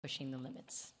Pushing the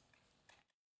limits.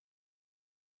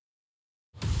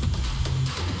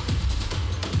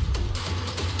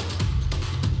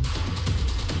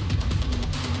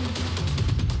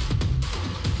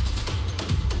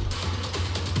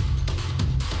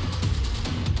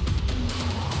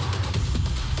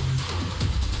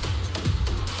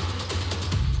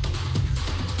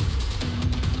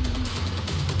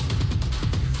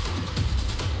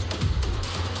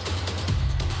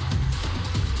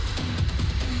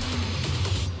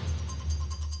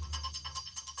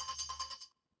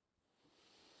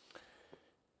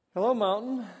 Hello,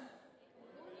 Mountain.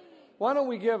 Why don't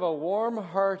we give a warm,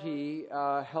 hearty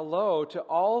hello to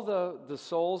all the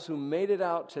souls who made it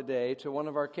out today to one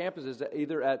of our campuses,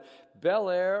 either at Bel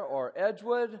Air or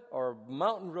Edgewood or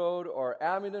Mountain Road or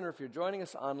Abingdon, or if you're joining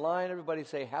us online, everybody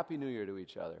say Happy New Year to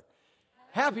each other.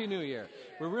 Happy New Year.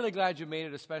 We're really glad you made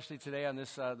it, especially today on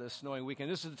this snowing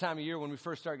weekend. This is the time of year when we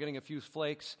first start getting a few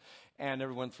flakes and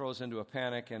everyone throws into a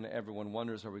panic and everyone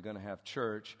wonders, are we going to have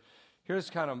church?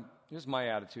 Here's my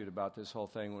attitude about this whole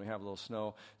thing when we have a little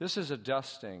snow. This is a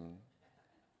dusting.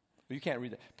 You can't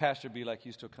read that. Pastor B, like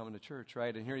you still coming to church,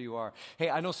 right? And here you are. Hey,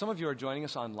 I know some of you are joining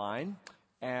us online.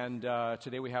 And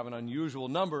today we have an unusual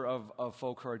number of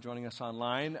folk who are joining us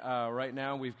online. Right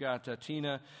now we've got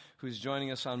Tina, who's joining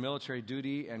us on military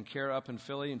duty, and Kara up in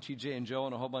Philly, and TJ and Joe,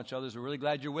 and a whole bunch of others. We're really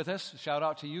glad you're with us. Shout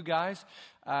out to you guys.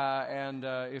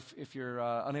 If you're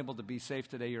unable to be safe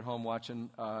today, you're home watching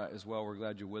as well. We're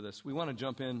glad you're with us. We want to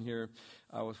jump in here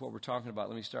with what we're talking about.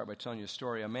 Let me start by telling you a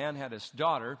story. A man had his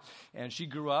daughter, and she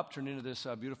grew up, turned into this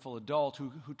beautiful adult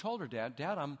who told her dad,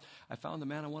 I found the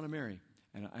man I want to marry.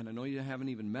 And I know you haven't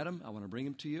even met him. I want to bring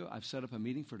him to you. I've set up a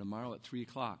meeting for tomorrow at 3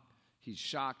 o'clock. He's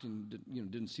shocked and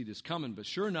didn't see this coming. But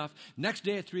sure enough, next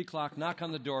day at 3 o'clock, knock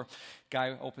on the door.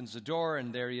 Guy opens the door,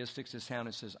 and there he is, sticks his hand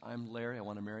and says, I'm Larry. I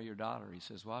want to marry your daughter. He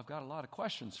says, well, I've got a lot of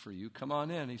questions for you. Come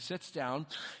on in. He sits down,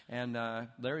 and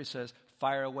Larry says,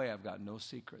 fire away. I've got no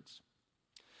secrets.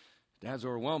 Dad's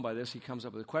overwhelmed by this. He comes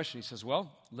up with a question. He says,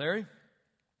 well, Larry,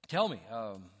 tell me,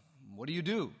 what do?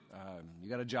 You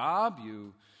got a job?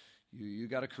 You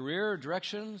got a career,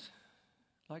 directions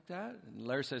like that? And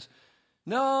Larry says,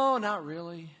 no, not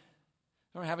really.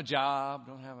 I don't have a job,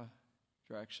 don't have a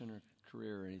direction or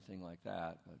career or anything like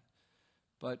that.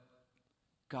 But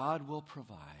God will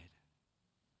provide.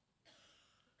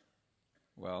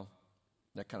 Well,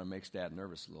 that kind of makes Dad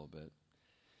nervous a little bit.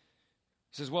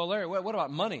 He says, well, Larry, what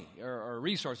about money or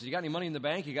resources? You got any money in the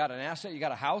bank? You got an asset? You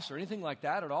got a house or anything like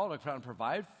that at all to try and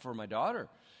provide for my daughter?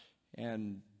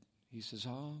 And he says,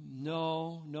 oh,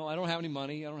 no, I don't have any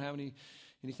money. I don't have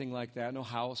anything like that, no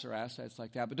house or assets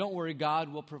like that. But don't worry,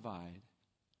 God will provide.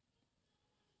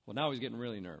 Well, now he's getting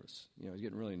really nervous. He's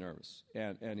getting really nervous.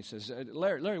 And he says,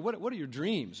 Larry, what are your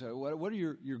dreams? What are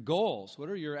your goals? What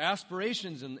are your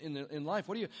aspirations in life?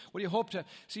 What do you hope to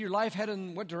see your life head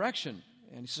in what direction?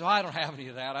 And he says, I don't have any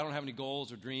of that. I don't have any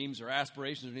goals or dreams or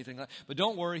aspirations or anything like that. But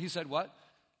don't worry, he said what?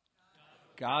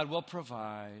 God will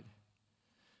provide.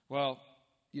 Well,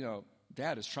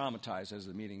 Dad is traumatized as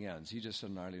the meeting ends. He just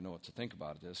doesn't really know what to think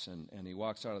about this. And he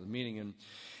walks out of the meeting,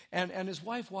 and his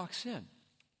wife walks in.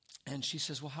 And she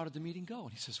says, well, how did the meeting go?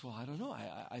 And he says, well, I don't know.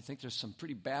 I think there's some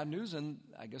pretty bad news, and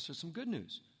I guess there's some good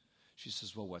news. She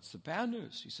says, well, what's the bad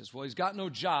news? He says, well, he's got no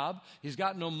job, he's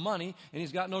got no money, and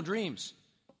he's got no dreams,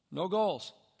 no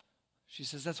goals. She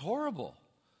says, that's horrible.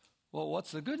 Well,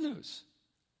 what's the good news?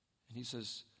 And he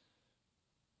says,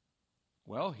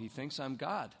 well, he thinks I'm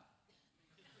God.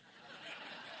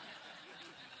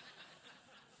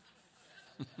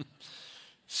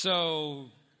 So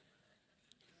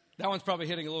that one's probably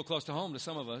hitting a little close to home to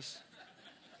some of us.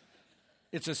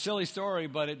 It's a silly story,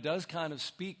 but it does kind of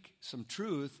speak some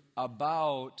truth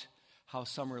about how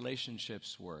some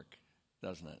relationships work,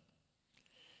 doesn't it?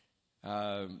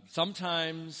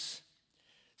 Sometimes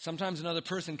another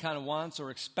person kind of wants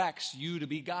or expects you to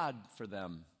be God for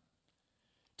them,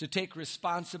 to take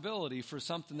responsibility for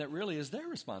something that really is their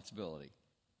responsibility.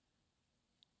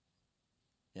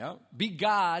 Yeah, be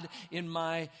God in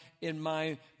my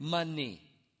money.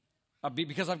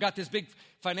 Because I've got this big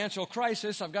financial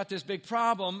crisis, I've got this big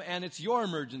problem, and it's your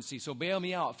emergency. So bail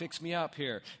me out, fix me up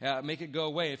here, make it go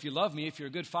away. If you love me, if you're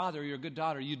a good father, you're a good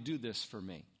daughter, you do this for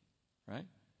me, right?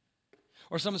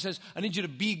 Or someone says, I need you to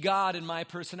be God in my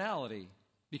personality.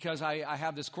 Because I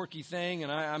have this quirky thing,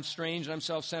 and I'm strange, and I'm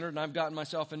self-centered, and I've gotten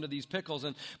myself into these pickles.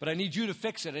 But I need you to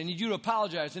fix it. I need you to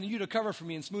apologize. I need you to cover for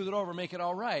me and smooth it over and make it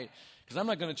all right. Because I'm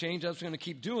not going to change. I'm just going to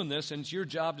keep doing this, and it's your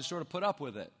job to sort of put up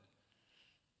with it.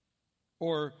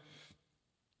 Or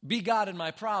Be God in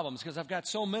my problems, because I've got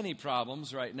so many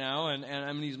problems right now, and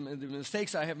I mean, the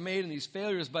mistakes I have made and these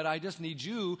failures, but I just need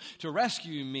you to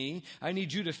rescue me. I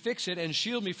need you to fix it and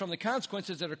shield me from the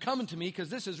consequences that are coming to me, because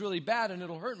this is really bad and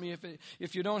it'll hurt me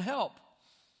if you don't help.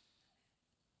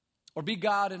 Or be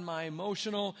God in my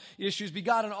emotional issues. Be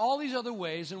God in all these other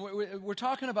ways. And we're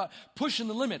talking about pushing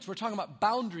the limits. We're talking about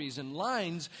boundaries and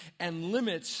lines and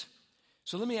limits.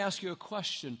 So let me ask you a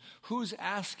question. Who's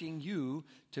asking you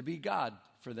to be God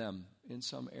for them in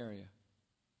some area?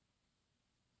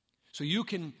 So you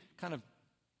can kind of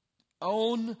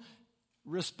own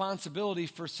responsibility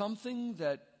for something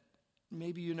that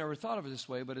maybe you never thought of it this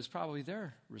way, but it's probably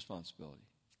their responsibility.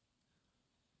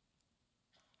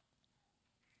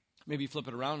 Maybe flip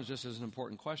it around just as an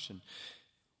important question.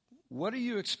 What are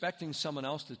you expecting someone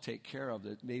else to take care of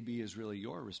that maybe is really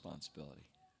your responsibility?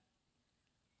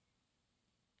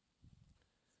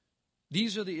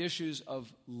 These are the issues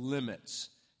of limits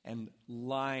and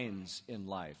lines in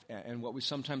life, and what we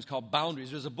sometimes call boundaries.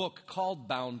 There's a book called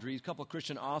Boundaries. A couple of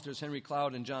Christian authors, Henry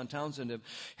Cloud and John Townsend,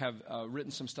 have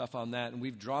written some stuff on that, and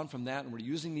we've drawn from that, and we're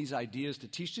using these ideas to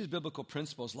teach these biblical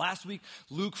principles. Last week,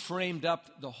 Luke framed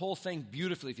up the whole thing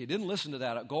beautifully. If you didn't listen to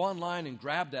that, go online and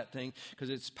grab that thing,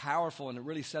 because it's powerful, and it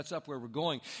really sets up where we're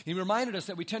going. He reminded us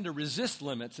that we tend to resist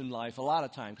limits in life a lot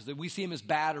of times, because we see them as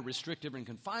bad or restrictive and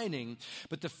confining,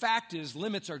 but the fact is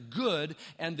limits are good,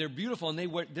 and they're beautiful, and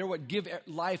they're what give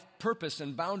life purpose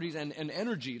and boundaries and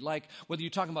energy. Like whether you're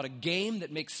talking about a game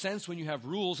that makes sense when you have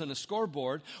rules and a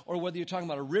scoreboard, or whether you're talking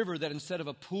about a river that instead of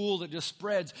a pool that just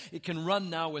spreads, it can run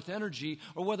now with energy,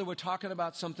 or whether we're talking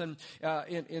about something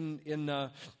in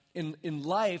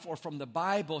life or from the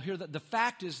Bible. Here, the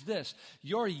fact is this: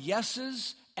 your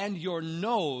yeses and your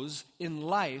nos in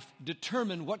life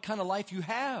determine what kind of life you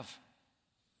have.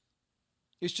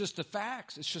 It's just the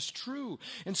facts. It's just true.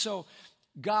 And so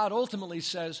God ultimately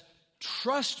says,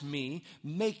 trust me,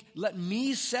 let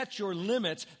me set your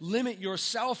limits, limit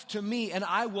yourself to me, and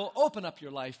I will open up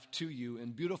your life to you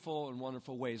in beautiful and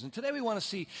wonderful ways. And today we want to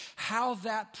see how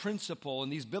that principle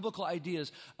and these biblical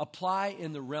ideas apply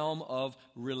in the realm of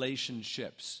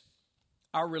relationships.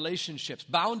 Our relationships,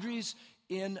 boundaries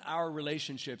in our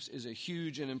relationships is a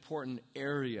huge and important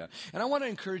area. And I want to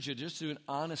encourage you just to do an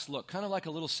honest look, kind of like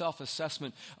a little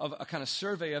self-assessment of a kind of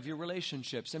survey of your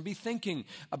relationships, and be thinking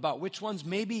about which ones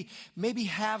maybe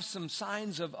have some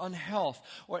signs of unhealth,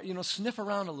 or, sniff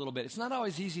around a little bit. It's not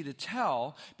always easy to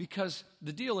tell, because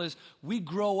the deal is we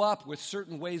grow up with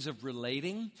certain ways of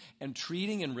relating and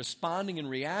treating and responding and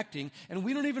reacting, and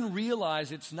we don't even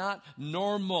realize it's not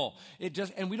normal.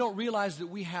 And we don't realize that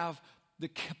we have the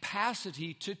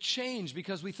capacity to change,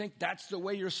 because we think that's the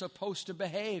way you're supposed to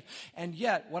behave. And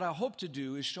yet, what I hope to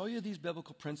do is show you these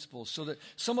biblical principles so that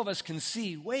some of us can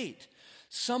see, wait,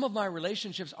 some of my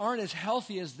relationships aren't as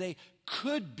healthy as they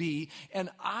could be, and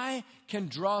I can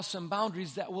draw some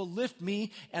boundaries that will lift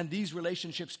me and these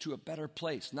relationships to a better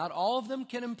place. Not all of them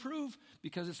can improve,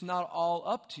 because it's not all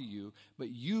up to you,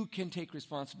 but you can take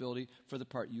responsibility for the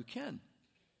part you can.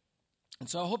 And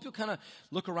so I hope you'll kind of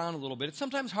look around a little bit. It's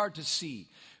sometimes hard to see,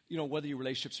 whether your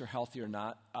relationships are healthy or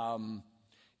not.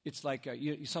 It's like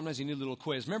sometimes you need a little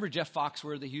quiz. Remember Jeff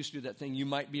Foxworthy? He used to do that thing, you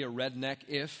might be a redneck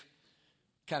if.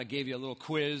 Kind of gave you a little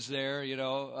quiz there,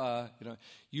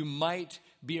 You might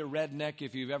be a redneck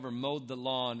if you've ever mowed the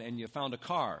lawn and you found a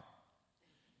car.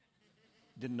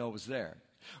 Didn't know it was there.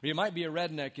 Or you might be a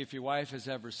redneck if your wife has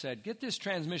ever said, get this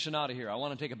transmission out of here, I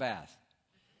want to take a bath.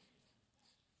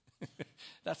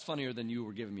 That's funnier than you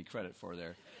were giving me credit for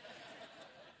there.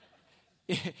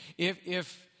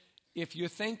 If you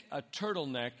think a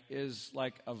turtleneck is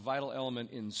like a vital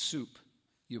element in soup,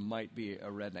 you might be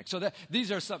a redneck. So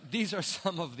these are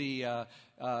some of the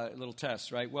little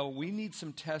tests, right? Well, we need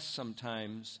some tests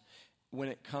sometimes when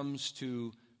it comes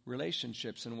to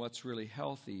relationships and what's really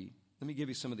healthy. Let me give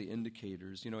you some of the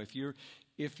indicators.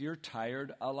 If you're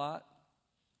tired a lot,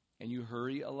 and you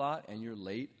hurry a lot, and you're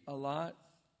late a lot,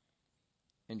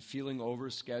 and feeling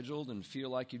overscheduled and feel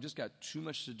like you've just got too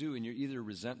much to do, and you're either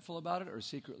resentful about it or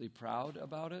secretly proud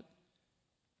about it,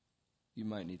 you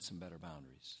might need some better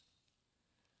boundaries.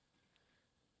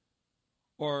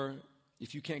 Or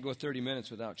if you can't go 30 minutes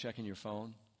without checking your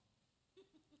phone,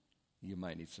 you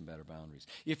might need some better boundaries.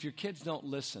 If your kids don't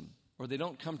listen, or they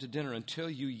don't come to dinner until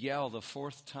you yell the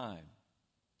fourth time,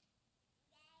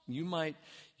 you might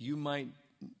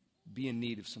be in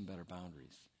need of some better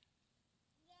boundaries.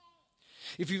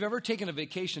 If you've ever taken a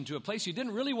vacation to a place you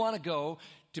didn't really want to go,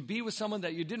 to be with someone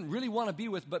that you didn't really want to be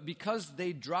with, but because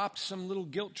they dropped some little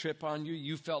guilt trip on you,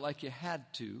 you felt like you had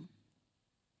to,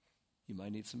 you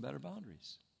might need some better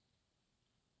boundaries.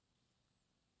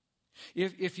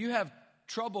 If you have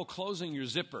trouble closing your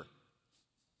zipper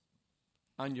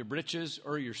on your britches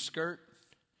or your skirt,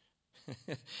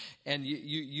 and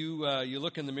you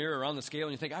look in the mirror or on the scale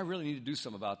and you think, I really need to do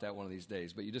something about that one of these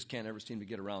days, but you just can't ever seem to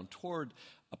get around toward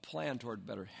a plan toward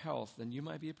better health, then you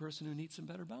might be a person who needs some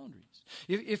better boundaries.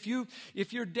 If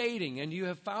you're dating and you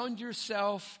have found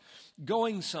yourself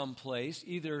going someplace,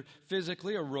 either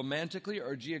physically or romantically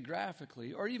or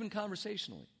geographically or even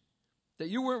conversationally, that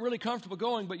you weren't really comfortable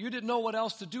going, but you didn't know what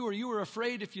else to do, or you were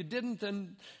afraid if you didn't,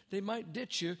 then they might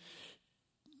ditch you,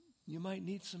 you might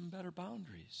need some better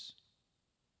boundaries.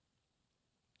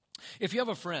 If you have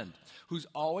a friend who's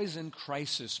always in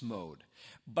crisis mode,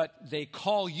 but they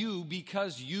call you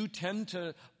because you tend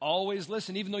to always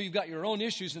listen, even though you've got your own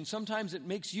issues, and sometimes it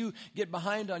makes you get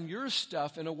behind on your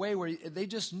stuff in a way where they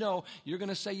just know you're going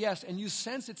to say yes, and you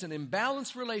sense it's an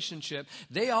imbalanced relationship.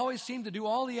 They always seem to do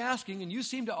all the asking, and you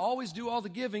seem to always do all the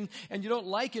giving, and you don't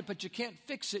like it, but you can't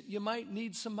fix it. You might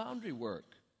need some boundary work.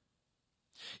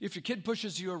 If your kid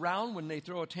pushes you around when they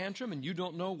throw a tantrum and you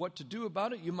don't know what to do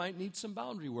about it, you might need some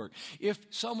boundary work. If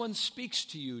someone speaks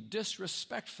to you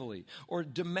disrespectfully or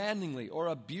demandingly or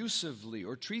abusively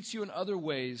or treats you in other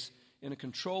ways in a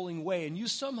controlling way, and you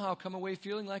somehow come away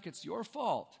feeling like it's your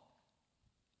fault,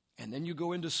 and then you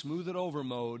go into smooth it over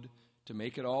mode to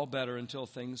make it all better until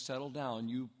things settle down,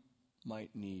 you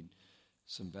might need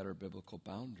some better biblical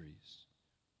boundaries.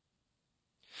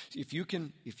 If you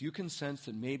can sense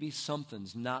that maybe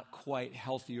something's not quite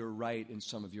healthy or right in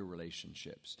some of your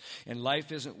relationships, and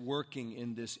life isn't working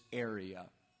in this area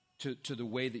to the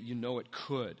way that you know it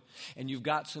could, and you've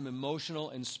got some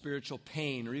emotional and spiritual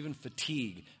pain or even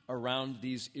fatigue around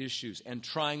these issues, and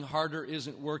trying harder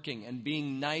isn't working, and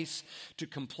being nice to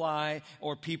comply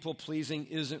or people-pleasing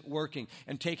isn't working,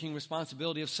 and taking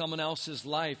responsibility of someone else's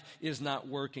life is not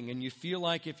working, and you feel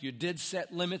like if you did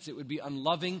set limits, it would be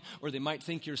unloving, or they might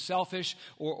think you're selfish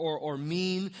or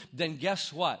mean, then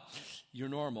guess what? You're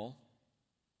normal,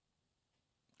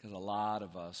 because a lot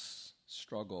of us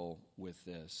struggle with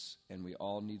this, and we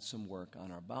all need some work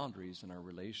on our boundaries and our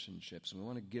relationships. And we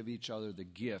want to give each other the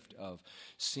gift of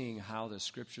seeing how the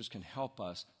Scriptures can help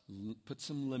us put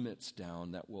some limits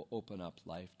down that will open up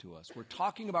life to us. We're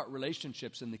talking about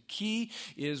relationships, and the key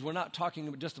is we're not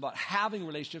talking just about having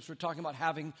relationships, we're talking about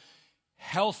having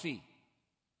healthy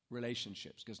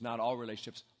relationships, because not all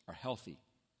relationships are healthy.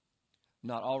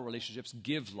 Not all relationships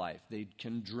give life. They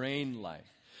can drain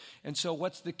life. And so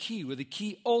what's the key? Well, the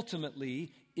key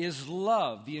ultimately is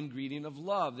love, the ingredient of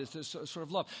love. This is sort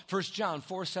of love. 1 John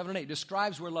 4, 7, and 8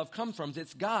 describes where love comes from.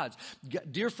 It's God's.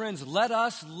 Dear friends, let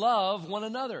us love one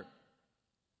another.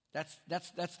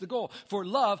 That's the goal. For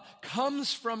love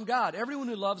comes from God. Everyone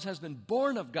who loves has been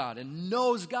born of God and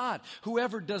knows God.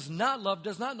 Whoever does not love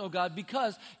does not know God,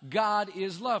 because God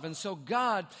is love. And so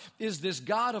God is this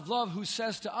God of love who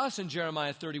says to us in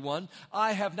Jeremiah 31,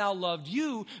 I have now loved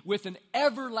you with an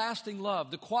everlasting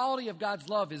love. The quality of God's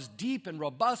love is deep and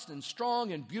robust and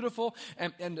strong and beautiful.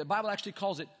 And the Bible actually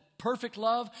calls it perfect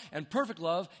love, and perfect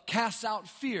love casts out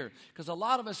fear, because a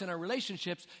lot of us in our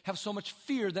relationships have so much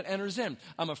fear that enters in.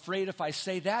 I'm afraid if I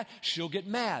say that, she'll get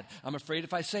mad. I'm afraid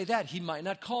if I say that, he might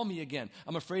not call me again.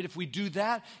 I'm afraid if we do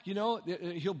that,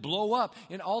 he'll blow up.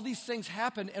 And all these things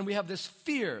happen, and we have this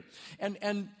fear.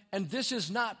 And this is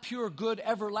not pure, good,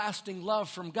 everlasting love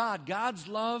from God. God's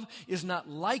love is not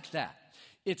like that.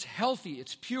 It's healthy,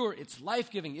 it's pure, it's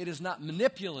life-giving. It is not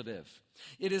manipulative.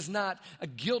 It is not a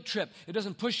guilt trip. It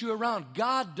doesn't push you around.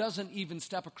 God doesn't even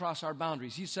step across our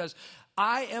boundaries. He says,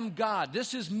 I am God.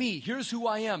 This is me. Here's who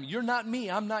I am. You're not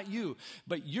me. I'm not you.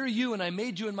 But you're you, and I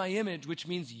made you in my image, which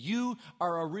means you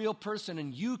are a real person,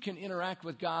 and you can interact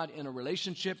with God in a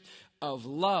relationship of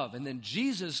love. And then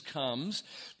Jesus comes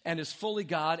and is fully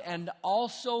God and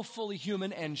also fully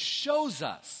human, and shows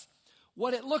us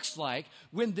what it looks like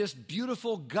when this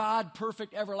beautiful God,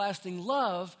 perfect, everlasting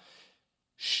love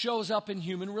shows up in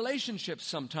human relationships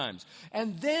sometimes.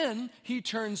 And then he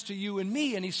turns to you and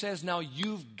me and he says, now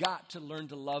you've got to learn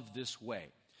to love this way.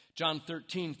 John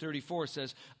 13:34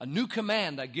 says, a new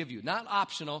command I give you, not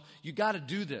optional. You got to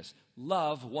do this.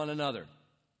 Love one another.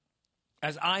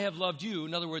 As I have loved you,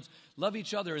 in other words, love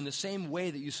each other in the same way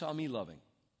that you saw me loving.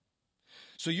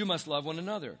 So you must love one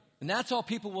another. And that's how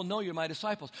people will know you're my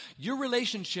disciples. Your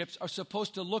relationships are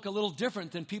supposed to look a little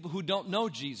different than people who don't know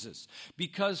Jesus,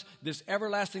 because this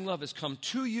everlasting love has come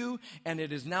to you and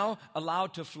it is now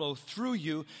allowed to flow through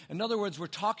you. In other words, we're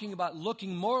talking about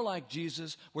looking more like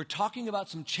Jesus. We're talking about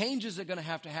some changes that are going to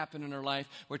have to happen in our life.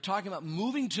 We're talking about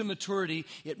moving to maturity.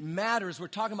 It matters. We're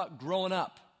talking about growing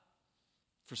up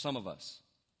for some of us.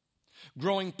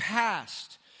 Growing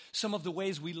past some of the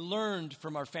ways we learned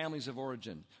from our families of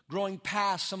origin, growing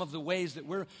past some of the ways that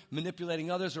we're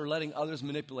manipulating others or letting others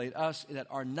manipulate us that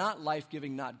are not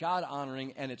life-giving, not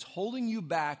God-honoring, and it's holding you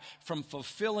back from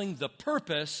fulfilling the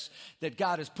purpose that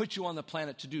God has put you on the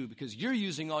planet to do, because you're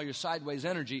using all your sideways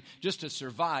energy just to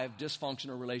survive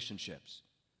dysfunctional relationships.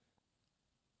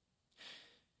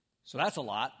 So that's a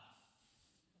lot.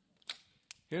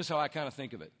 Here's how I kind of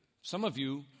think of it. Some of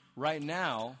you right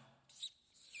now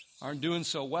aren't doing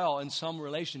so well in some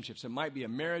relationships. It might be a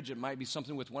marriage, it might be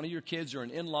something with one of your kids or an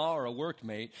in-law or a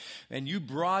workmate, and you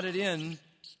brought it in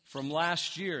from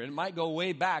last year. It might go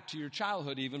way back to your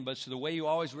childhood even, but to the way you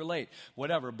always relate,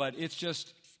 whatever. But it's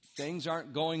just things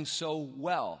aren't going so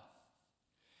well.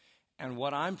 And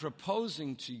what I'm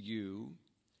proposing to you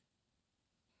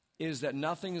is that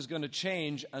nothing is going to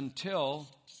change until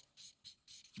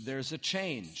there's a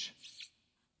change.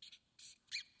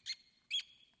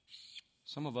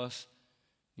 Some of us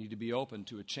need to be open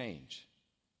to a change.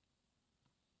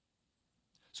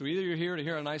 So either you're here to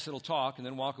hear a nice little talk and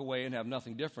then walk away and have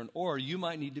nothing different, or you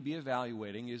might need to be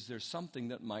evaluating, is there something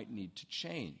that might need to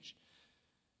change?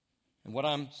 And what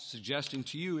I'm suggesting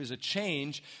to you is a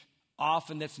change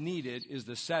often that's needed is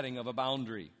the setting of a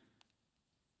boundary,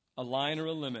 a line or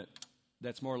a limit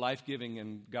that's more life-giving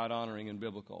and God-honoring and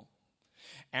biblical.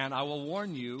 And I will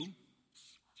warn you,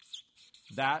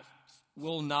 that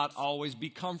will not always be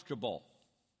comfortable.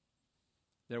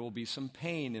 There will be some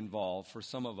pain involved for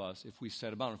some of us if we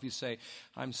set a boundary. If you say,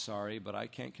 I'm sorry, but I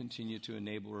can't continue to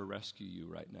enable or rescue you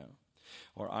right now.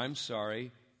 Or I'm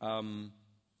sorry, I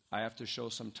have to show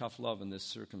some tough love in this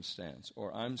circumstance.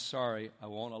 Or I'm sorry, I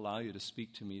won't allow you to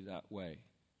speak to me that way.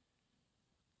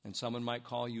 And someone might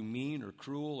call you mean or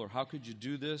cruel, or how could you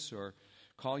do this, or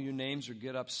call you names or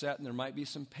get upset, and there might be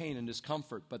some pain and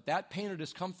discomfort. But that pain or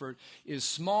discomfort is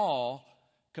small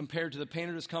compared to the pain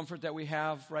or discomfort that we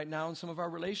have right now in some of our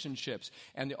relationships.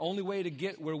 And the only way to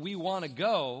get where we want to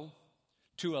go,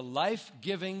 to a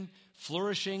life-giving,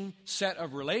 flourishing set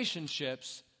of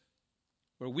relationships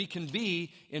where we can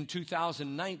be in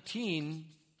 2019,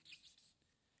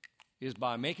 is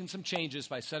by making some changes,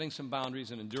 by setting some boundaries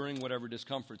and enduring whatever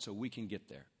discomfort so we can get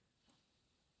there.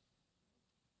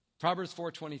 Proverbs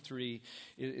 4:23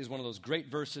 is one of those great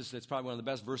verses that's probably one of the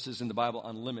best verses in the Bible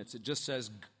on limits. It just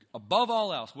says, above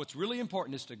all else, what's really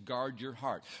important is to guard your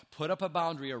heart. Put up a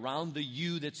boundary around the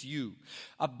you that's you.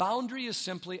 A boundary is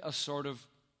simply a sort of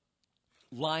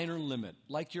line or limit,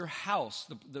 like your house,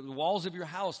 the walls of your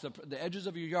house, the edges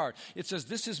of your yard. It says,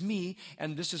 this is me,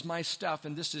 and this is my stuff,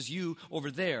 and this is you over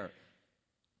there.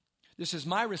 This is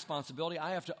my responsibility.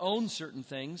 I have to own certain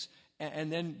things,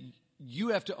 and then you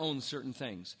have to own certain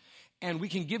things. And we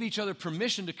can give each other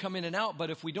permission to come in and out,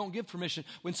 but if we don't give permission,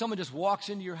 when someone just walks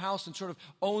into your house and sort of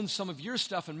owns some of your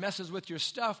stuff and messes with your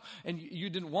stuff, and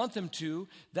you didn't want them to,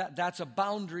 that's a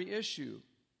boundary issue.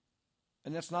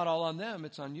 And that's not all on them,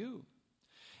 it's on you.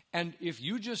 And if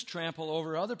you just trample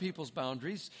over other people's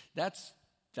boundaries, that's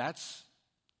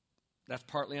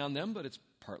partly on them, but it's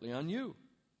partly on you.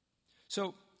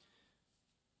 So,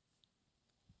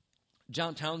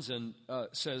 John Townsend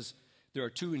says, there are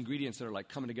two ingredients that are like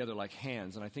coming together like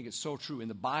hands, and I think it's so true. In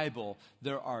the Bible,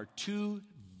 there are two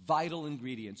vital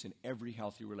ingredients in every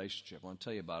healthy relationship. I want to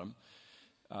tell you about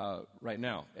them right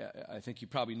now. I think you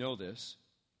probably know this.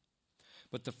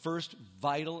 But the first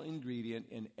vital ingredient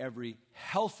in every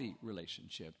healthy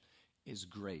relationship is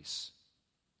grace.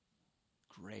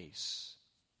 Grace.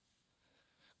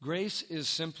 Grace is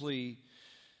simply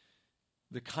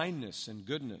the kindness and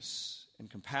goodness and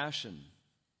compassion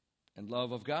and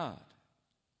love of God.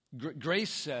 Grace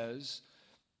says,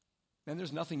 and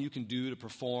there's nothing you can do to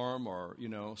perform or,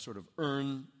 sort of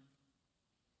earn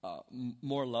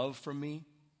more love from me.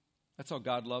 That's how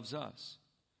God loves us.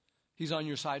 He's on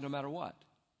your side no matter what.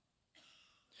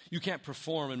 You can't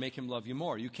perform and make him love you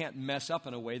more. You can't mess up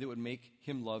in a way that would make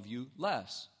him love you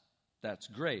less. That's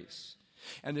grace.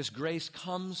 And this grace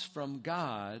comes from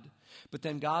God, but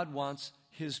then God wants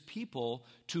his people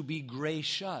to be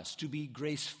gracious, to be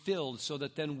grace-filled, so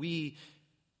that then we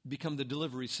become the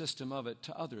delivery system of it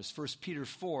to others. 1 Peter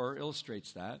 4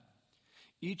 illustrates that.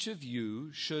 Each of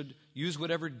you should use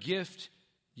whatever gift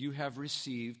you have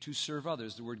received to serve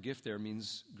others. The word gift there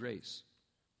means grace.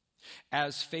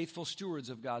 As faithful stewards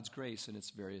of God's grace in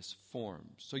its various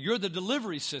forms. So you're the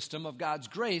delivery system of God's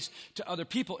grace to other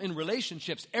people in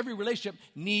relationships. Every relationship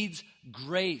needs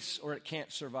grace, or it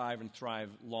can't survive and thrive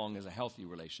long as a healthy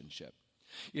relationship.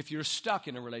 If you're stuck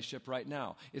in a relationship right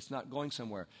now, it's not going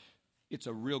somewhere. It's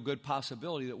a real good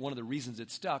possibility that one of the reasons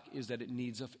it's stuck is that it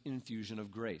needs an infusion of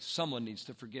grace. Someone needs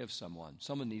to forgive someone.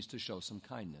 Someone needs to show some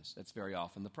kindness. That's very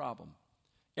often the problem.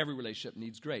 Every relationship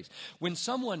needs grace. When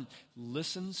someone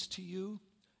listens to you,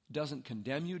 doesn't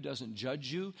condemn you, doesn't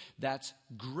judge you, that's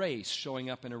grace showing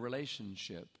up in a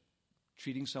relationship.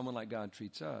 Treating someone like God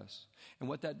treats us. And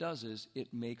what that does is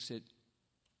it makes it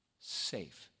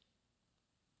safe.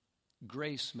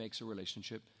 Grace makes a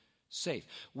relationship safe.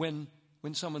 When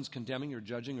someone's condemning or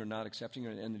judging or not accepting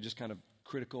and they're just kind of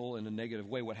critical in a negative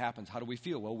way, what happens? How do we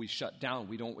feel? Well, we shut down.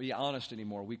 We don't be honest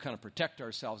anymore. We kind of protect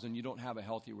ourselves, and you don't have a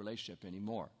healthy relationship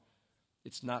anymore.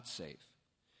 It's not safe.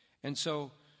 And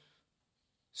so,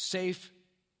 safe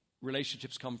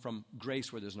relationships come from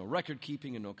grace where there's no record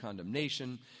keeping and no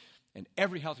condemnation. And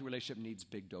every healthy relationship needs a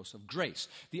big dose of grace.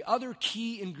 The other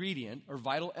key ingredient or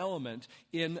vital element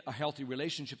in a healthy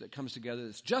relationship that comes together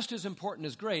that's just as important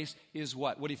as grace is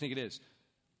what? What do you think it is?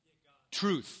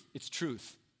 Truth. It's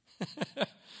truth.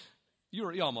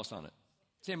 You're almost on it.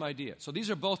 Same idea. So these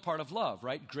are both part of love,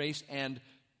 right? Grace and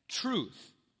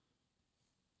truth.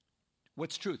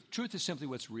 What's truth? Truth is simply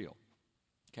what's real.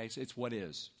 Okay, so it's what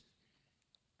is.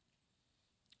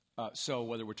 So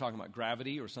whether we're talking about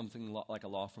gravity or something like a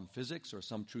law from physics or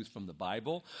some truth from the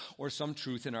Bible or some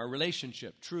truth in our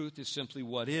relationship, truth is simply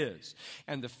what is.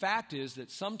 And the fact is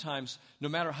that sometimes, no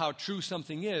matter how true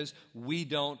something is, we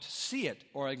don't see it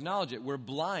or acknowledge it. We're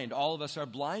blind. All of us are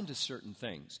blind to certain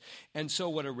things. And so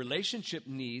what a relationship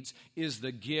needs is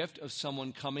the gift of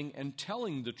someone coming and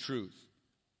telling the truth.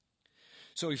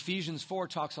 So Ephesians 4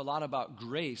 talks a lot about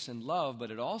grace and love,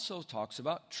 but it also talks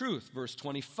about truth. Verse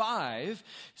 25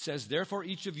 says, therefore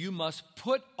each of you must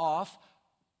put off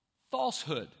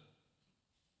falsehood.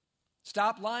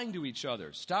 Stop lying to each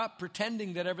other. Stop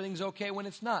pretending that everything's okay when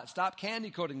it's not. Stop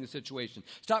candy coating the situation.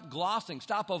 Stop glossing.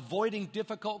 Stop avoiding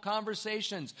difficult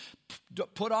conversations.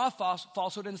 Put off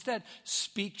falsehood instead.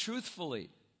 Speak truthfully.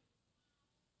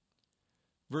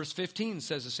 Verse 15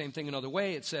 says the same thing another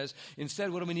way. It says,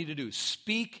 instead, what do we need to do?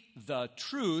 Speak the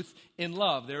truth in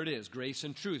love. There it is, grace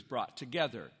and truth brought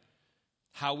together.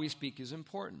 How we speak is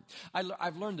important.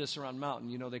 I've learned this around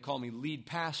Mountain. You know, they call me lead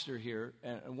pastor here.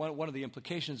 And one of the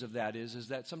implications of that is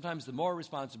that sometimes the more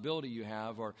responsibility you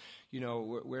have or, you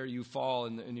know, where you fall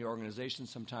in your organization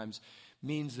sometimes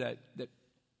means that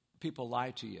people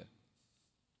lie to you.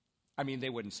 I mean, they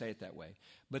wouldn't say it that way,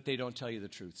 but they don't tell you the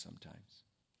truth sometimes.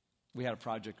 We had a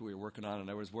project we were working on, and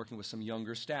I was working with some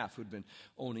younger staff who'd been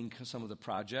owning some of the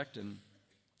project, and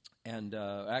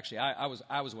actually I was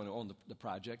the one who owned the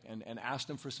project, and asked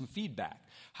them for some feedback.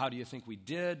 How do you think we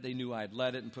did? They knew I'd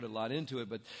led it and put a lot into it,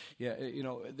 but yeah, you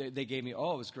know, they gave me,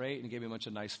 oh, it was great, and gave me a bunch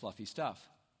of nice fluffy stuff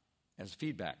as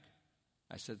feedback.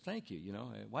 I said, thank you. You know,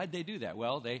 why'd they do that?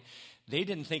 Well, they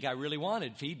didn't think I really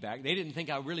wanted feedback. They didn't think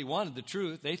I really wanted the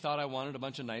truth. They thought I wanted a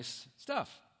bunch of nice stuff,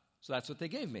 so that's what they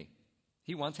gave me.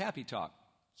 He wants happy talk,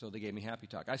 so they gave me happy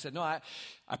talk. I said, no, I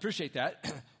appreciate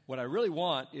that. What I really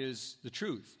want is the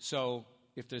truth. So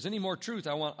if there's any more truth,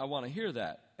 I want to hear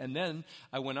that. And then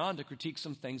I went on to critique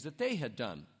some things that they had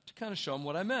done to kind of show them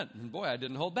what I meant. And boy, I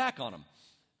didn't hold back on them.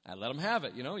 I let them have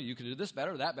it. You know, you could do this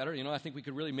better, that better. You know, I think we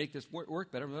could really make this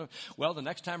work better. Well, the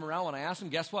next time around when I asked them,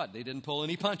 guess what? They didn't pull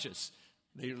any punches.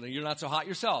 You're not so hot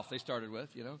yourself, they started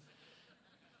with, you know.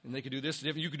 And they could do this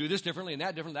different. You could do this differently and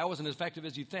that different. That wasn't as effective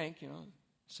as you think, you know.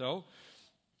 So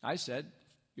I said,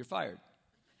 you're fired.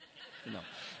 No.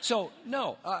 So,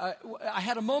 no, I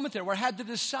had a moment there where I had to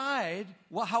decide,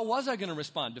 well, how was I going to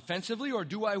respond? Defensively, or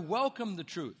do I welcome the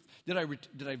truth? Did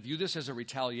I view this as a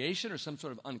retaliation or some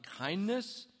sort of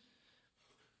unkindness?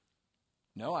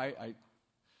 No, I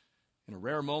in a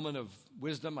rare moment of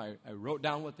wisdom, I wrote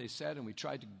down what they said, and we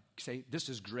tried to say, this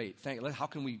is great. How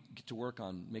can we get to work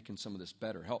on making some of this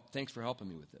better? Thanks for helping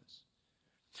me with this.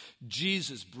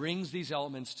 Jesus brings these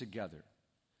elements together.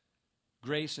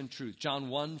 Grace and truth. John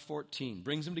 1:14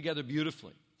 brings them together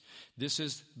beautifully. This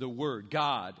is the Word,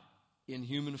 God in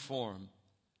human form,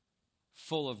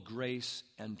 full of grace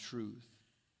and truth.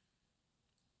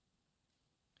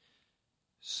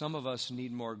 Some of us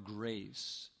need more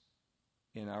grace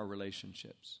in our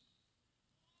relationships.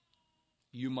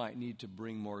 You might need to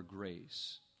bring more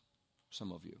grace,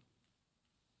 some of you.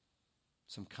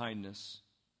 Some kindness,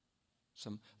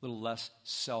 some little less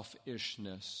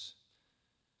selfishness.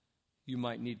 You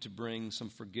might need to bring some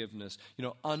forgiveness. You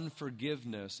know,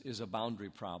 unforgiveness is a boundary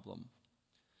problem.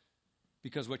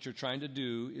 Because what you're trying to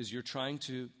do is you're trying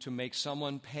to make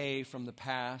someone pay from the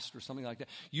past or something like that.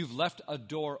 You've left a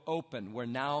door open where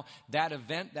now that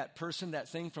event, that person, that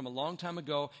thing from a long time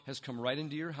ago has come right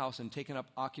into your house and taken up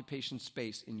occupation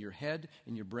space in your head,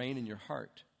 in your brain, in your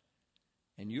heart.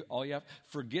 And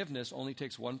forgiveness only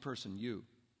takes one person, you,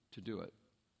 to do it.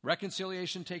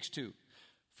 Reconciliation takes two.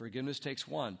 Forgiveness takes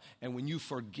one. And when you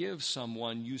forgive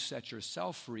someone, you set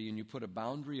yourself free and you put a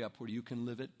boundary up where you can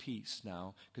live at peace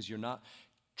now, because you're not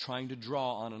trying to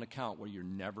draw on an account where you're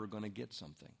never going to get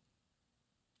something.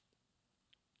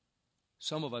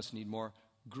 Some of us need more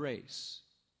grace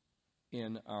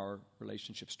in our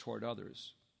relationships toward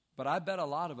others. But I bet a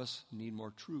lot of us need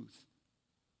more truth.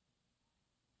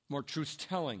 More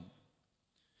truth-telling.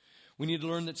 We need to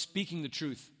learn that speaking the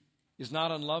truth is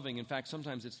not unloving. In fact,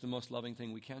 sometimes it's the most loving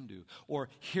thing we can do. Or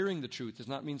hearing the truth does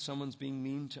not mean someone's being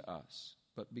mean to us,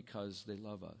 but because they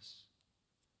love us.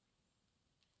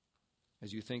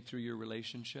 As you think through your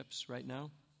relationships right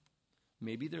now,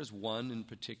 maybe there's one in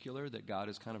particular that God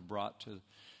has kind of brought to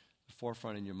the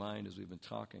forefront in your mind as we've been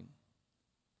talking.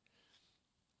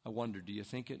 I wonder, do you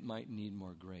think it might need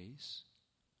more grace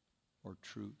or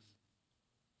truth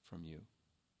from you?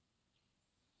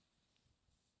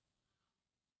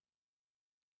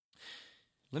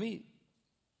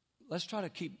 Let's try to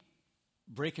keep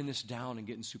breaking this down and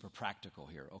getting super practical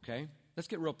here, okay? Let's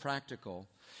get real practical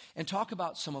and talk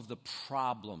about some of the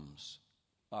problems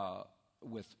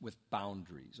with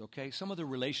boundaries, okay? Some of the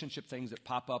relationship things that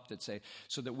pop up that say,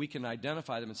 so that we can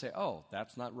identify them and say, oh,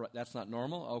 that's not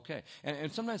normal, okay.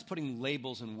 And sometimes putting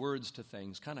labels and words to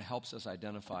things kind of helps us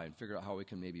identify and figure out how we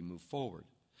can maybe move forward.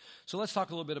 So let's talk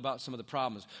a little bit about some of the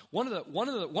problems. One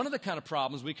of the kind of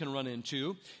problems we can run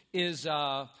into is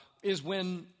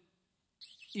when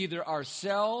either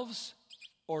ourselves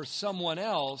or someone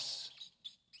else,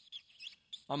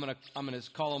 I'm gonna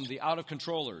call them the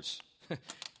out-of-controllers,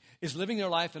 is living their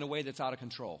life in a way that's out of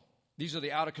control. These are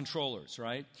the out-of-controllers,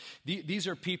 right? These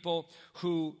are people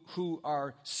who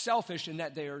are selfish in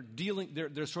that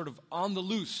they're sort of on the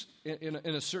loose in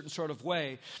a certain sort of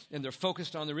way, and they're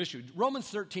focused on their issue.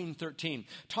 Romans 13:13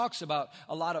 talks about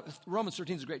Romans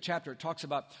 13 is a great chapter. It talks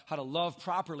about how to love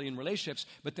properly in relationships,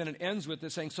 but then it ends with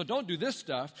this saying, so don't do this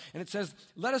stuff. And it says,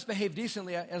 let us behave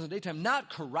decently as in the daytime, not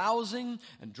carousing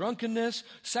and drunkenness.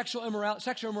 Sexual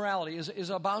immorality is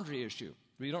a boundary issue.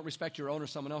 Where you don't respect your own or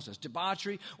someone else's.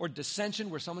 Debauchery or dissension,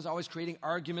 where someone's always creating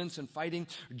arguments and fighting.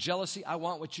 Jealousy, I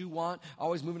want what you want,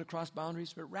 always moving across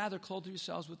boundaries. But rather clothe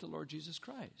yourselves with the Lord Jesus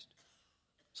Christ.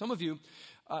 Some of you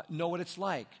know what it's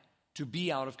like to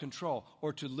be out of control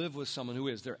or to live with someone who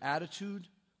is. Their attitude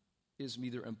is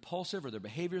either impulsive or their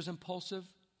behavior is impulsive.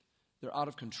 They're out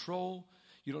of control.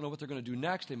 You don't know what they're going to do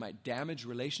next. They might damage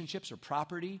relationships or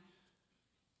property.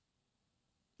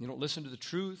 You don't listen to the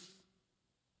truth.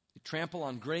 They trample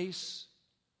on grace.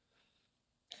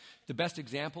 The best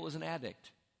example is an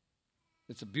addict.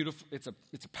 It's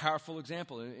a powerful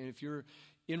example. And if you're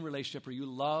in relationship or you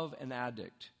love an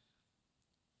addict,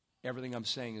 everything I'm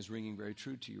saying is ringing very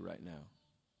true to you right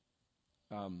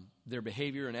now. Their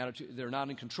behavior and attitude, they're not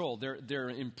in control. They're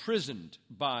imprisoned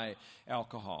by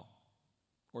alcohol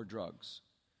or drugs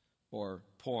or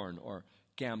porn or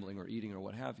gambling or eating or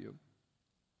what have you.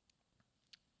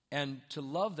 And to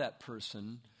love that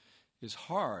person is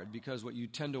hard, because what you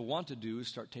tend to want to do is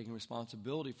start taking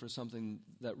responsibility for something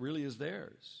that really is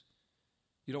theirs.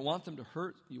 You don't want them to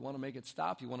hurt. You want to make it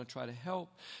stop. You want to try to help.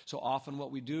 So often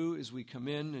what we do is we come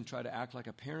in and try to act like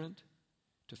a parent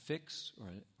to fix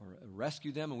or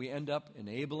rescue them, and we end up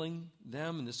enabling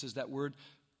them. And this is that word,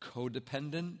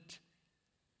 codependent.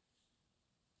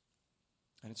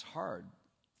 And it's hard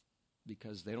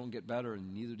because they don't get better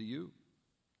and neither do you.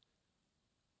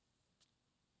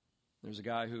 There's a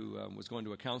guy who was going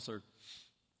to a counselor.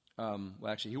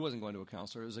 He wasn't going to a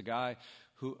counselor. It was a guy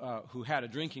who had a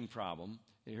drinking problem.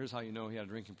 And here's how you know he had a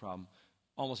drinking problem.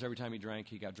 Almost every time he drank,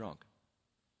 he got drunk.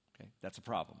 Okay, that's a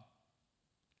problem.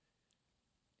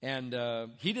 And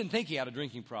he didn't think he had a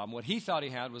drinking problem. What he thought he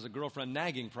had was a girlfriend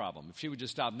nagging problem. If she would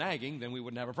just stop nagging, then we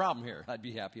wouldn't have a problem here. I'd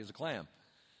be happy as a clam.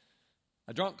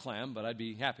 A drunk clam, but I'd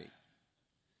be happy.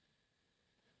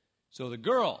 So the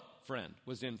girlfriend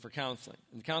was in for counseling.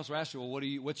 And the counselor asked her, well,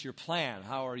 what's your plan?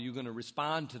 How are you going to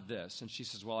respond to this? And she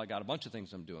says, well, I got a bunch of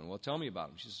things I'm doing. Well, tell me about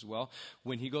them. She says, well,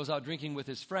 when he goes out drinking with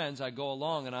his friends, I go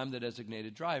along and I'm the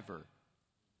designated driver.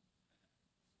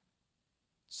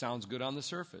 Sounds good on the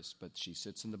surface, but she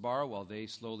sits in the bar while they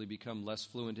slowly become less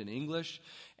fluent in English.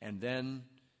 And then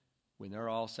when they're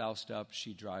all soused up,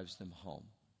 she drives them home.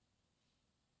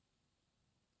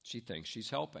 She thinks she's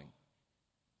helping.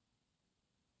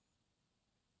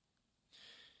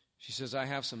 She says, I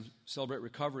have some Celebrate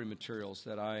Recovery materials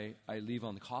that I leave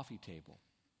on the coffee table.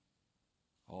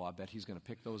 Oh, I bet he's going to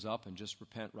pick those up and just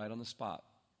repent right on the spot.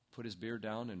 Put his beer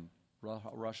down and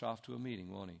rush off to a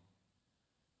meeting, won't he?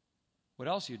 What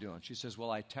else are you doing? She says, well,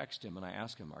 I text him and I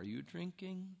ask him, are you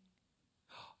drinking?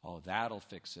 Oh, that'll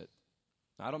fix it.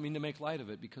 I don't mean to make light of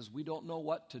it because we don't know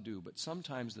what to do, but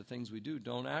sometimes the things we do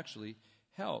don't actually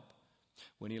help.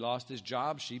 When he lost his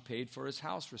job, she paid for his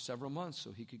house for several months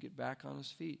so he could get back on his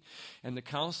feet. And the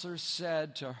counselor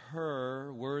said to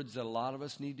her words that a lot of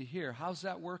us need to hear. How's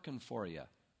that working for you?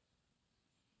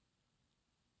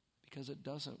 Because it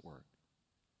doesn't work.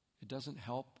 It doesn't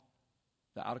help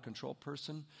the out-of-control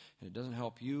person, and it doesn't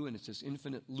help you, and it's this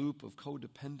infinite loop of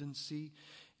codependency,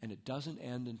 and it doesn't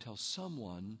end until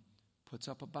someone puts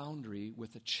up a boundary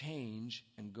with a change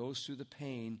and goes through the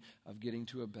pain of getting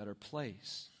to a better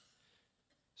place.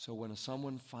 So when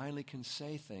someone finally can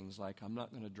say things like, I'm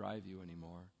not going to drive you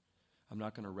anymore, I'm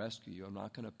not going to rescue you, I'm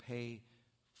not going to pay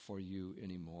for you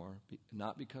anymore,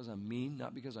 not because I'm mean,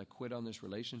 not because I quit on this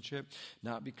relationship,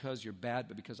 not because you're bad,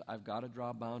 but because I've got to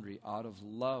draw a boundary out of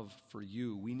love for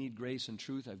you. We need grace and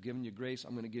truth. I've given you grace.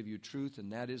 I'm going to give you truth,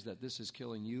 and that is that this is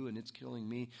killing you and it's killing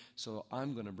me, so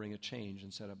I'm going to bring a change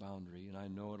and set a boundary, and I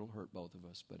know it'll hurt both of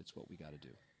us, but it's what we got to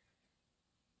do.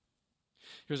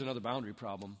 Here's another boundary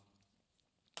problem.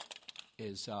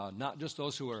 Is not just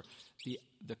those who are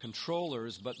the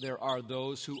controllers, but there are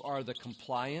those who are the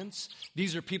compliants.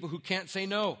 These are people who can't say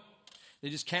no. They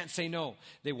just can't say no.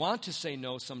 They want to say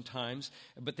no sometimes,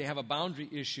 but they have a boundary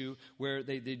issue where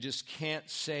they just can't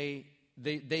say,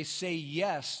 they say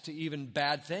yes to even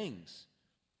bad things.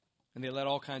 And they let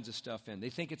all kinds of stuff in. They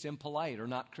think it's impolite or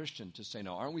not Christian to say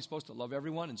no. Aren't we supposed to love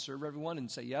everyone and serve everyone and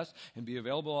say yes and be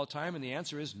available all the time? And the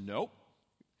answer is nope.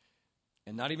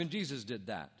 And not even Jesus did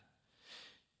that.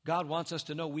 God wants us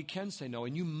to know we can say no,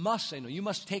 and you must say no. You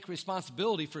must take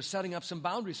responsibility for setting up some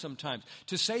boundaries sometimes.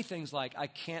 To say things like, I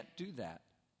can't do that.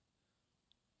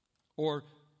 Or,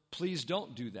 please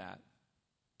don't do that.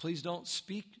 Please don't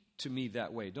speak to me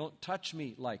that way. Don't touch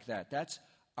me like that. That's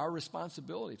our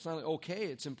responsibility. It's not like, okay,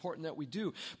 it's important that we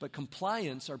do. But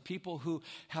compliance are people who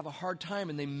have a hard time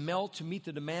and they melt to meet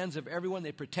the demands of everyone.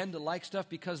 They pretend to like stuff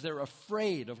because they're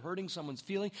afraid of hurting someone's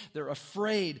feeling. They're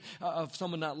afraid of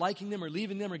someone not liking them or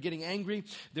leaving them or getting angry.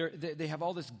 They have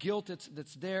all this guilt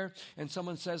that's there. And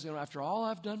someone says, after all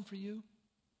I've done for you,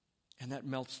 and that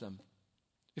melts them.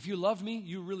 If you love me,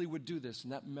 you really would do this,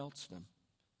 and that melts them.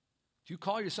 If you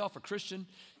call yourself a Christian,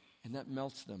 and that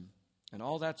melts them. And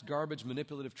all that's garbage,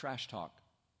 manipulative trash talk.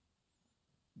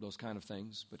 Those kind of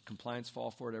things. But compliance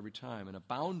fall for it every time. And a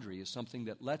boundary is something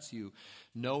that lets you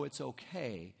know it's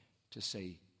okay to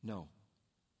say no.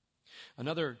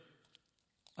 Another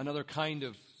kind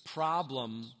of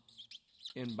problem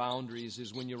in boundaries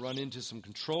is when you run into some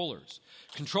controllers.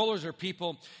 Controllers are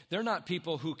people, they're not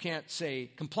people who can't say,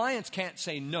 compliance can't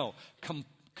say no.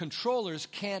 Controllers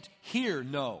can't hear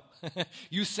no.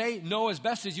 You say no as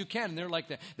best as you can, and they're like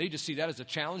that. They just see that as a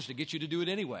challenge to get you to do it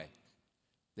anyway.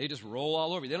 They just roll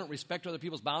all over you. They don't respect other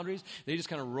people's boundaries. They just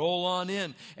kind of roll on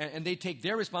in, and they take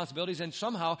their responsibilities and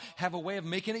somehow have a way of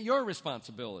making it your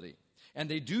responsibility. And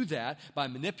they do that by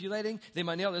manipulating. They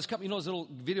might nail. There's a couple, those little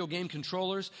video game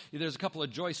controllers. There's a couple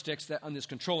of joysticks that on this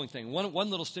controlling thing. One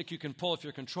little stick you can pull if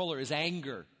you're a controller is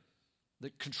anger. The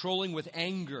controlling with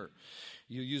anger.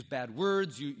 You use bad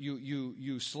words,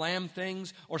 you slam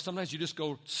things, or sometimes you just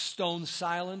go stone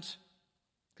silent,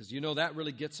 because that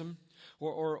really gets them.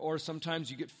 Or sometimes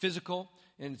you get physical,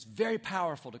 and it's very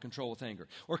powerful to control with anger.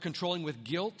 Or controlling with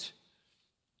guilt.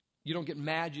 You don't get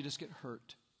mad, you just get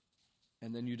hurt.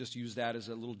 And then you just use that as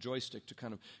a little joystick to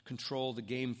kind of control the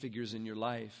game figures in your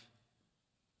life.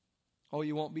 Oh,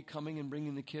 you won't be coming and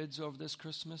bringing the kids over this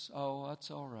Christmas? Oh,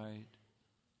 that's all right.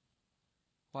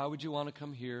 Why would you want to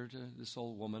come here to this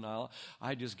old woman?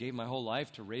 I just gave my whole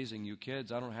life to raising you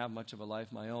kids. I don't have much of a life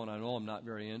of my own. I know I'm not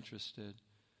very interested.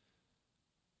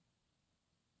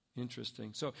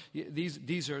 Interesting. So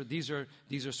these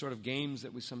are sort of games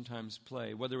that we sometimes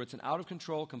play. Whether it's an out of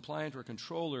control, compliant, or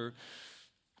controller,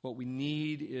 what we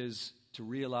need is to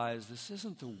realize this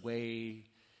isn't the way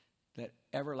that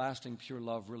everlasting pure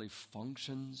love really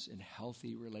functions in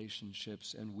healthy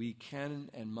relationships, and we can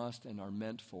and must and are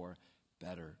meant for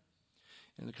better.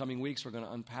 In the coming weeks, we're going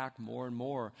to unpack more and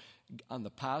more on the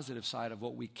positive side of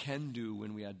what we can do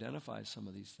when we identify some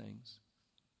of these things.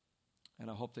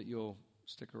 And I hope that you'll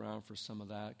stick around for some of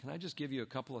that. Can I just give you a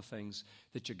couple of things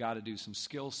that you got to do, some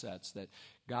skill sets that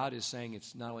God is saying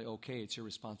it's not only okay, it's your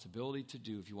responsibility to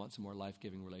do if you want some more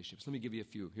life-giving relationships. Let me give you a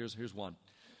few. Here's one.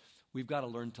 We've got to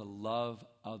learn to love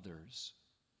others,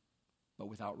 but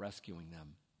without rescuing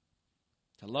them.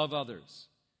 To love others.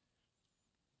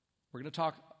 We're going to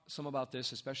talk some about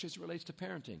this, especially as it relates to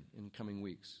parenting in coming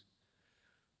weeks.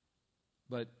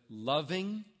 But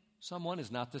loving someone is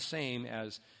not the same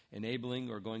as enabling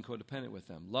or going codependent with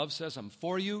them. Love says, I'm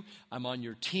for you, I'm on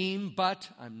your team, but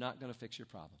I'm not going to fix your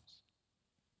problems.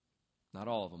 Not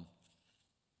all of them.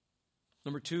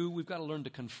 Number two, we've got to learn to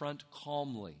confront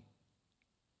calmly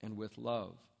and with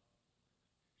love.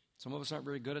 Some of us aren't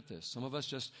very good at this. Some of us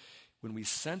just, when we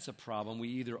sense a problem, we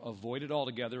either avoid it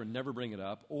altogether and never bring it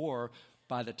up, or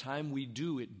by the time we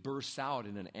do, it bursts out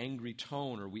in an angry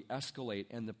tone, or we escalate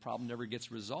and the problem never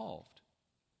gets resolved.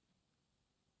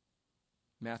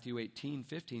 Matthew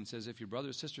 18:15 says, if your brother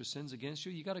or sister sins against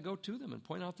you, you got to go to them and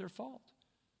point out their fault.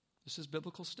 This is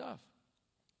biblical stuff.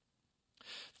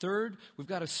 Third, we've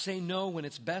got to say no when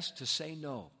it's best to say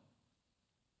no.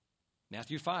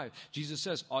 Matthew 5, Jesus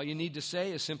says, all you need to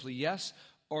say is simply yes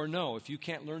or no. If you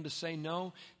can't learn to say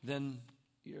no, then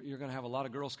you're going to have a lot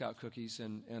of Girl Scout cookies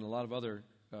and a lot of other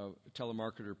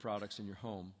telemarketer products in your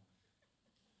home.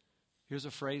 Here's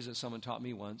a phrase that someone taught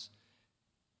me once.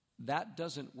 That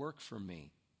doesn't work for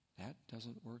me. That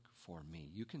doesn't work for me.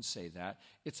 You can say that.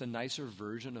 It's a nicer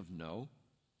version of no.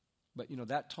 But,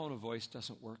 that tone of voice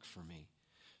doesn't work for me.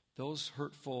 Those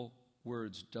hurtful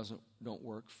words don't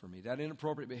work for me. That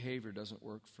inappropriate behavior doesn't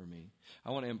work for me.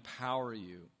 I want to empower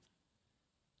you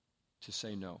to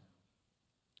say no.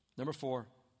 Number 4,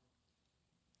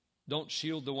 don't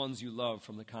shield the ones you love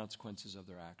from the consequences of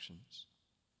their actions.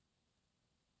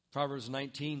 Proverbs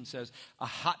 19 says, a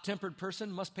hot-tempered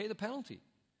person must pay the penalty.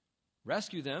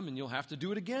 Rescue them and you'll have to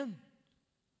do it again.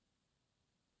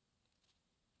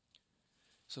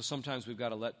 So sometimes we've got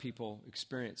to let people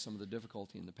experience some of the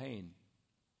difficulty and the pain.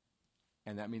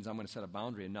 And that means I'm going to set a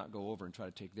boundary and not go over and try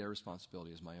to take their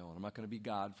responsibility as my own. I'm not going to be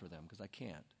God for them because I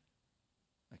can't.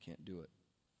 I can't do it.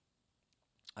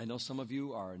 I know some of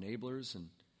you are enablers, and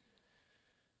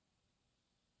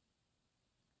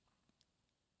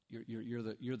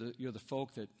you're the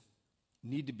folk that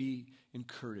need to be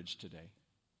encouraged today,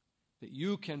 that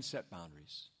you can set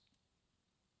boundaries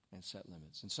and set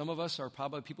limits. And some of us are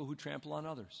probably people who trample on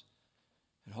others.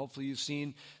 And hopefully you've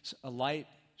seen a light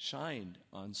shined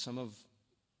on some of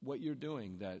what you're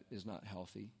doing that is not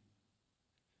healthy.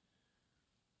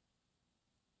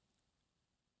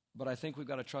 But I think we've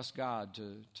got to trust God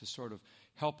to sort of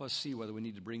help us see whether we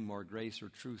need to bring more grace or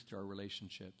truth to our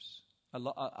relationships.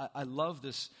 I love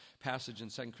this passage in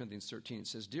 2 Corinthians 13. It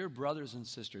says, dear brothers and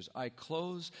sisters, I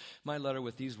close my letter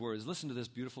with these words. Listen to this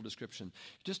beautiful description.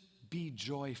 Just be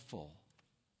joyful.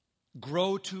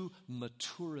 Grow to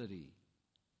maturity.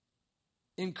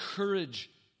 Encourage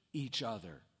each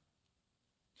other.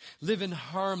 Live in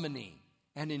harmony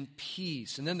and in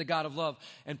peace. And then the God of love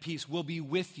and peace will be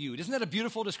with you. Isn't that a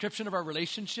beautiful description of our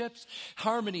relationships?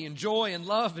 Harmony and joy and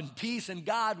love and peace and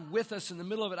God with us in the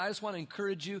middle of it. I just want to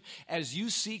encourage you as you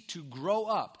seek to grow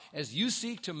up, as you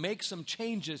seek to make some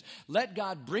changes, let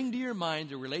God bring to your mind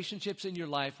the relationships in your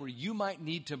life where you might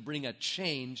need to bring a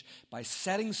change by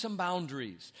setting some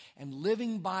boundaries and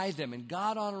living by them in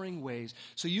God-honoring ways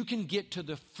so you can get to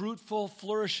the fruitful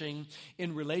flourishing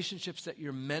in relationships that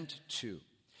you're meant to.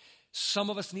 Some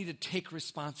of us need to take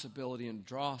responsibility and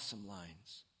draw some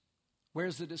lines.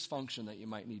 Where's the dysfunction that you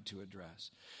might need to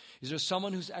address? Is there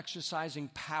someone who's exercising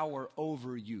power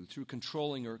over you through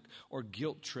controlling or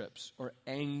guilt trips or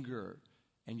anger,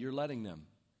 and you're letting them?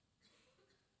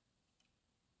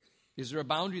 Is there a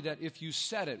boundary that if you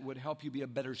set it would help you be a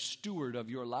better steward of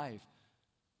your life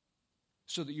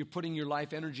so that you're putting your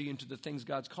life energy into the things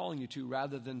God's calling you to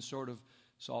rather than sort of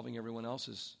solving everyone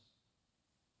else's?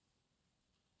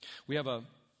 We have a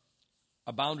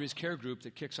boundaries care group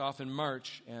that kicks off in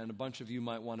March, and a bunch of you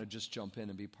might want to just jump in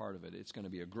and be part of it. It's going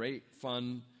to be a great,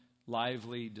 fun,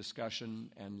 lively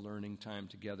discussion and learning time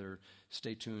together.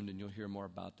 Stay tuned and you'll hear more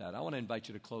about that. I want to invite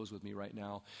you to close with me right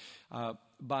now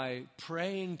by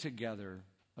praying together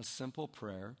a simple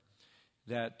prayer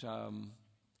that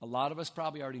a lot of us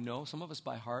probably already know, some of us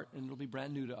by heart, and it'll be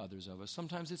brand new to others of us.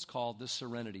 Sometimes it's called the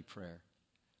Serenity Prayer.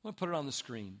 I'm going to put it on the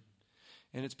screen.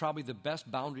 And it's probably the best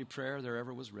boundary prayer there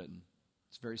ever was written.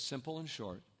 It's very simple and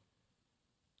short.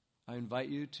 I invite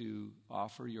you to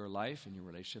offer your life and your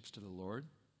relationships to the Lord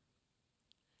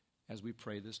as we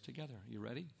pray this together. Are you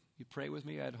ready? You pray with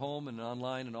me at home and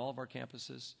online and all of our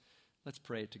campuses. Let's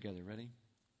pray it together. Ready?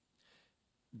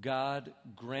 God,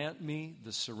 grant me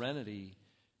the serenity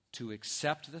to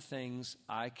accept the things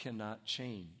I cannot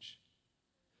change.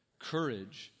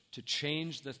 Courage to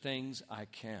change the things I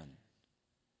can.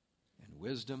 And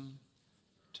wisdom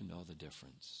to know the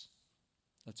difference.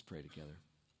 Let's pray together.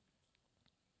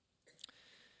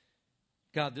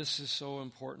 God, this is so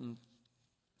important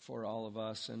for all of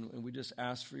us, and we just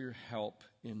ask for your help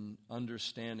in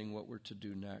understanding what we're to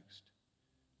do next.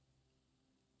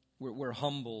 We're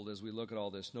humbled as we look at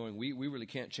all this, knowing we really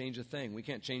can't change a thing. We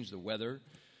can't change the weather.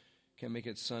 Can't make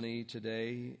it sunny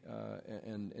today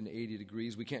and 80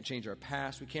 degrees. We can't change our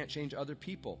past. We can't change other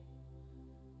people.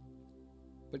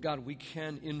 But God, we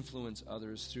can influence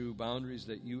others through boundaries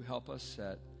that you help us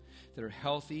set that are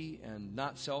healthy and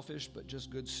not selfish, but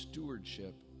just good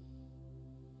stewardship.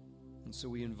 And so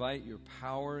we invite your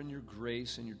power and your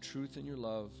grace and your truth and your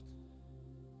love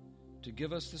to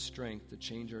give us the strength to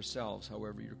change ourselves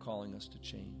however you're calling us to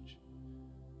change.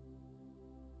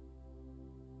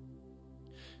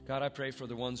 God, I pray for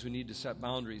the ones who need to set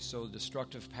boundaries so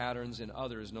destructive patterns in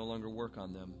others no longer work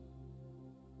on them.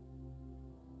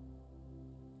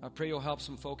 I pray you'll help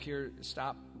some folk here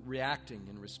stop reacting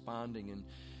and responding in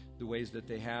the ways that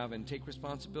they have and take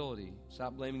responsibility.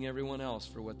 Stop blaming everyone else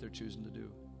for what they're choosing to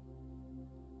do.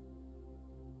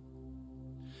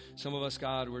 Some of us,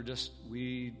 God,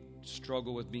 we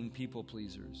struggle with being people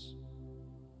pleasers.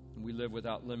 And we live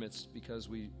without limits because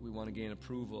we want to gain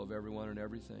approval of everyone and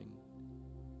everything.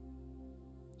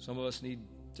 Some of us need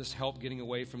just help getting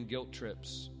away from guilt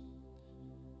trips.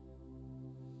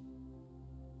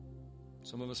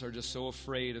 Some of us are just so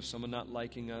afraid of someone not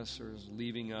liking us or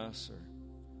leaving us.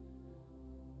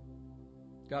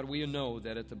 God, we know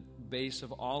that at the base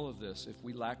of all of this, if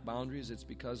we lack boundaries, it's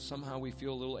because somehow we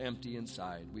feel a little empty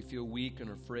inside. We feel weak and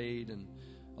afraid and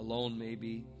alone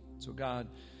maybe. So God,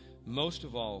 most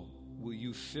of all, will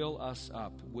you fill us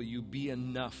up? Will you be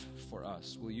enough for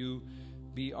us? Will you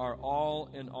be our all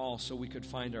in all so we could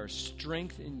find our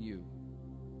strength in you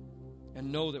and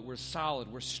know that we're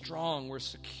solid, we're strong, we're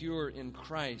secure in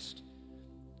Christ.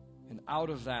 And out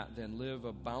of that then live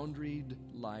a boundaried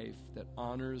life that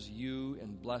honors you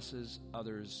and blesses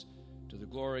others to the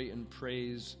glory and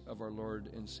praise of our Lord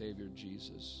and Savior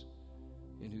Jesus,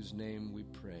 in whose name we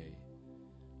pray.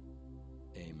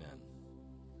 Amen.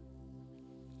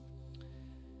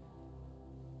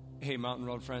 Hey, Mountain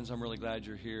Road friends, I'm really glad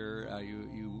you're here.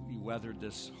 You weathered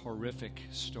this horrific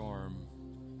storm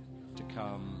to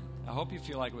come. I hope you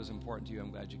feel like it was important to you.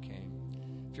 I'm glad you came.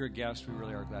 If you're a guest, we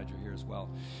really are glad you're here as well.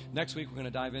 Next week, we're going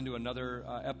to dive into another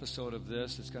episode of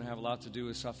this. It's going to have a lot to do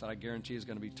with stuff that I guarantee is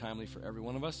going to be timely for every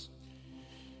one of us.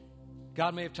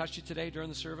 God may have touched you today during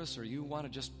the service, or you want to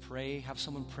just pray, have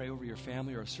someone pray over your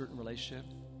family or a certain relationship.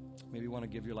 Maybe you want to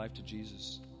give your life to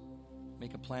Jesus.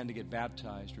 Make a plan to get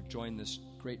baptized or join this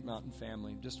great mountain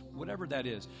family. Just whatever that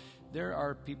is. There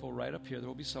are people right up here. There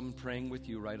will be someone praying with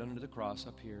you right under the cross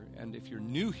up here. And if you're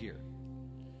new here,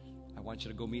 I want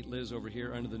you to go meet Liz over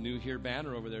here under the New Here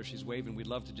banner over there. She's waving. We'd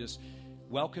love to just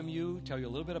welcome you, tell you a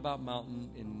little bit about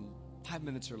Mountain in 5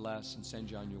 minutes or less, and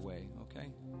send you on your way, okay?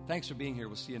 Thanks for being here.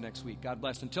 We'll see you next week. God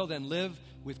bless. Until then, live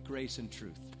with grace and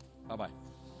truth. Bye-bye.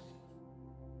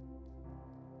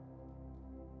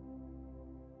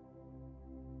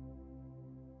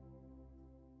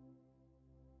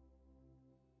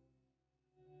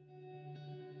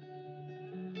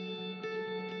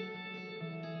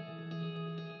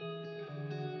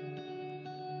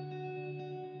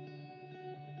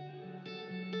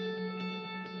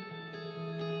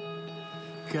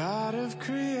 God of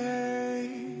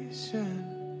creation,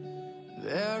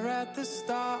 there at the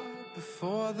start,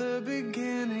 before the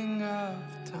beginning of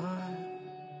time.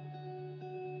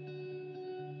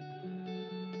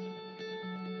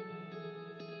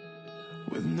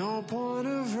 With no point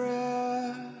of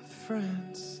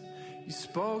reference, you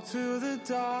spoke to the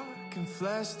dark and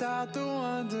fleshed out the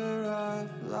wonder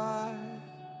of life.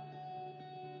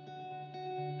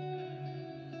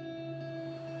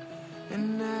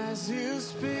 And as you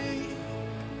speak,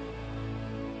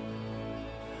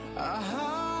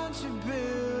 100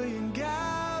 billion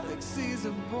galaxies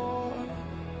are born.